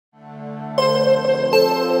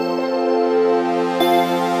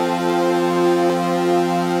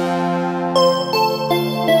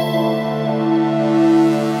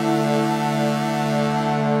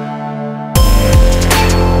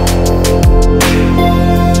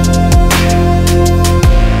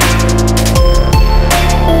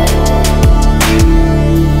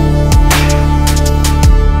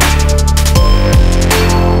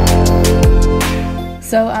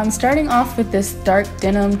starting off with this dark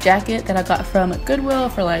denim jacket that I got from Goodwill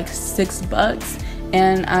for like $6.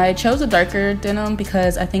 And I chose a darker denim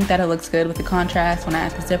because I think that it looks good with the contrast when I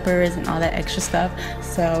add the zippers and all that extra stuff.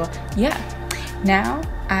 So yeah, now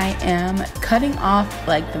I am cutting off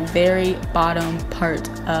like the very bottom part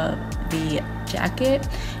of the jacket,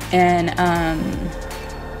 and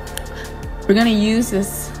we're gonna use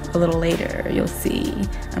this a little later. You'll see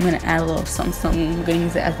I'm gonna add a little something. We're gonna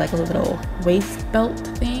use it as like a little waist belt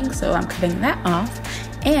thing, so I'm cutting that off.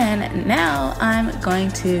 And now I'm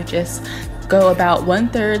going to just go about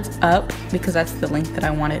 1/3 up because that's the length that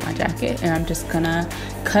I wanted my jacket, and I'm just gonna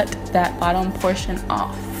cut that bottom portion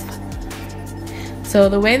off. So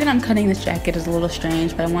the way that I'm cutting this jacket is a little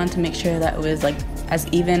strange, but I wanted to make sure that it was like as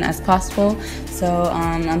even as possible. So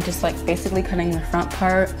I'm just like basically cutting the front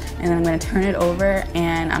part, and then I'm gonna turn it over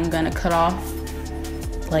and I'm gonna cut off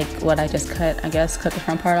like what I just cut, I guess, cut the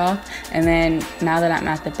front part off. And then now that I'm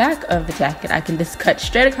at the back of the jacket, I can just cut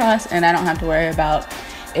straight across and I don't have to worry about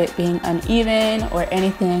it being uneven or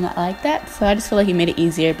anything like that. So I just feel like he made it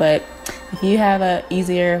easier, but if you have a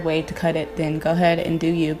easier way to cut it, then go ahead and do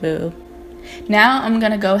you, boo. Now I'm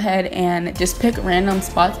gonna go ahead and just pick random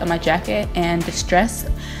spots on my jacket and distress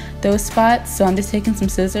those spots. So I'm just taking some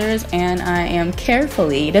scissors and I am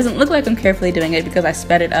carefully, it doesn't look like I'm carefully doing it because I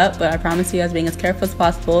sped it up, but I promise you I was being as careful as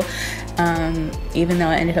possible, even though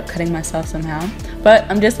I ended up cutting myself somehow. But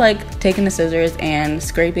I'm just like taking the scissors and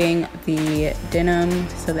scraping the denim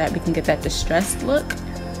so that we can get that distressed look.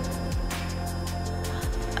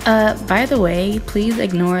 By the way, please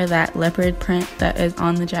ignore that leopard print that is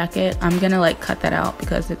on the jacket. I'm gonna like cut that out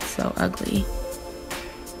because it's so ugly.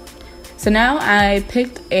 So now I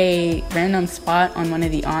picked a random spot on one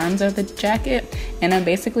of the arms of the jacket, and I'm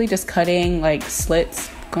basically just cutting like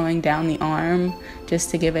slits going down the arm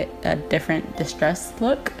just to give it a different distressed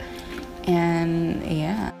look. And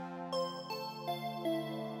yeah.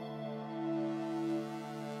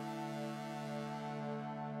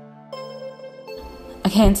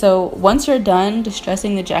 Okay, and so once you're done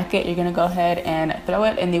distressing the jacket, you're gonna go ahead and throw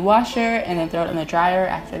it in the washer and then throw it in the dryer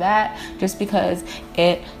after that, just because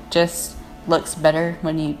it just looks better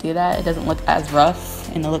when you do that. It doesn't look as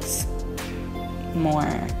rough and it looks more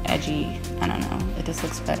edgy. I don't know, it just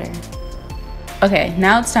looks better. Okay,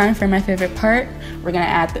 now it's time for my favorite part. We're gonna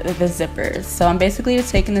add the zippers. So I'm basically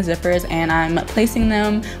just taking the zippers and I'm placing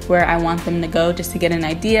them where I want them to go just to get an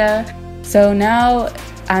idea. So now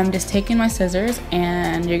I'm just taking my scissors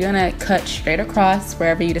and you're gonna cut straight across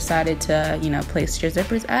wherever you decided to, you know, place your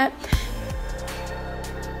zippers at.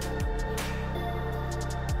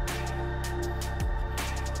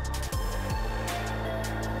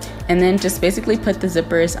 And then just basically put the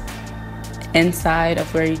zippers inside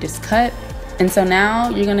of where you just cut. And so now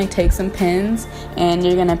you're gonna take some pins and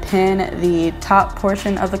you're gonna pin the top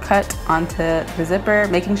portion of the cut onto the zipper,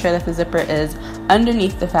 making sure that the zipper is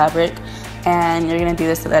underneath the fabric. And you're gonna do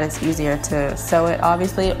this so that it's easier to sew it,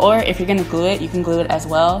 obviously, or if you're gonna glue it, you can glue it as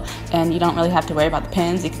well, and you don't really have to worry about the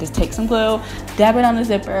pins. You can just take some glue, dab it on the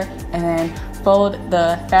zipper, and then fold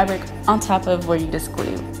the fabric on top of where you just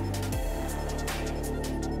glued.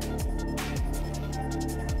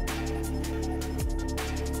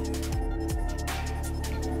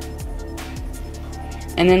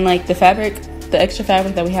 And then like the fabric, the extra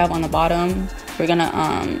fabric that we have on the bottom, we're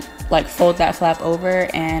gonna like fold that flap over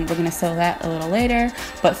and we're gonna sew that a little later.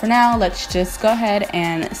 But for now, let's just go ahead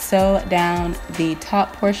and sew down the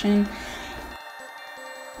top portion.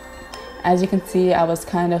 As you can see, I was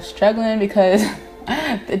kind of struggling because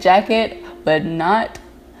the jacket would not,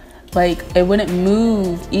 like, it wouldn't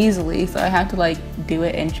move easily, so I had to like do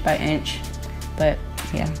it inch by inch. But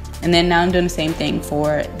yeah, and then now I'm doing the same thing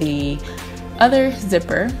for the other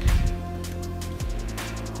zipper.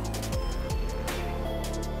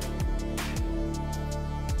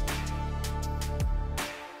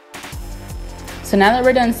 So now that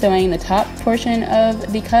we're done sewing the top portion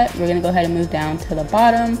of the cut, we're gonna go ahead and move down to the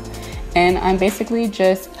bottom. And I'm basically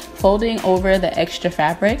just folding over the extra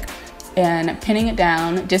fabric and pinning it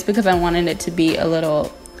down just because I wanted it to be a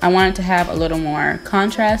little, I wanted to have a little more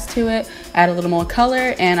contrast to it, add a little more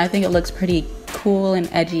color, and I think it looks pretty cool and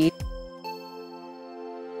edgy.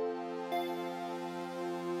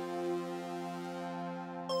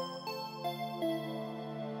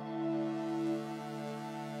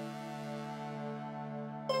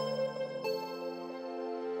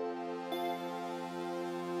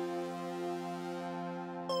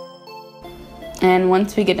 And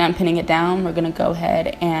once we get done pinning it down, we're gonna go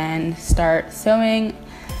ahead and start sewing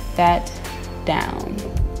that down.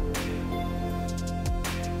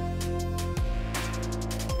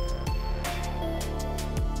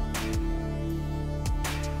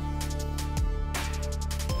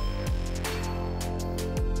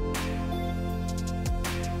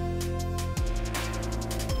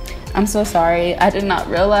 I'm so sorry. I did not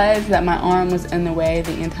realize that my arm was in the way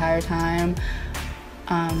the entire time.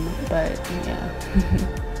 But yeah.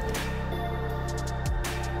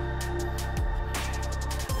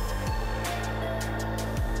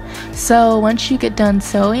 So once you get done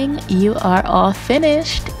sewing, you are all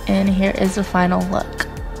finished, and here is the final look.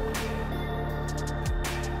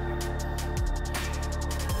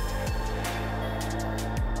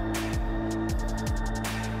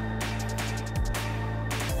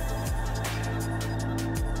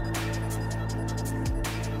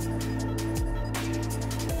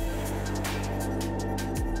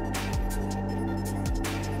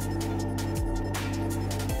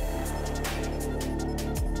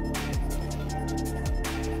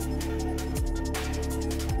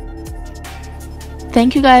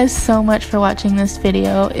 Thank you guys so much for watching this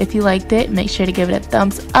video. If you liked it, make sure to give it a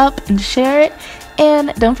thumbs up and share it.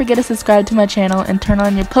 And don't forget to subscribe to my channel and turn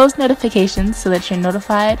on your post notifications so that you're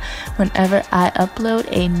notified whenever I upload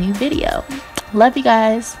a new video. Love you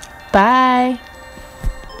guys. Bye.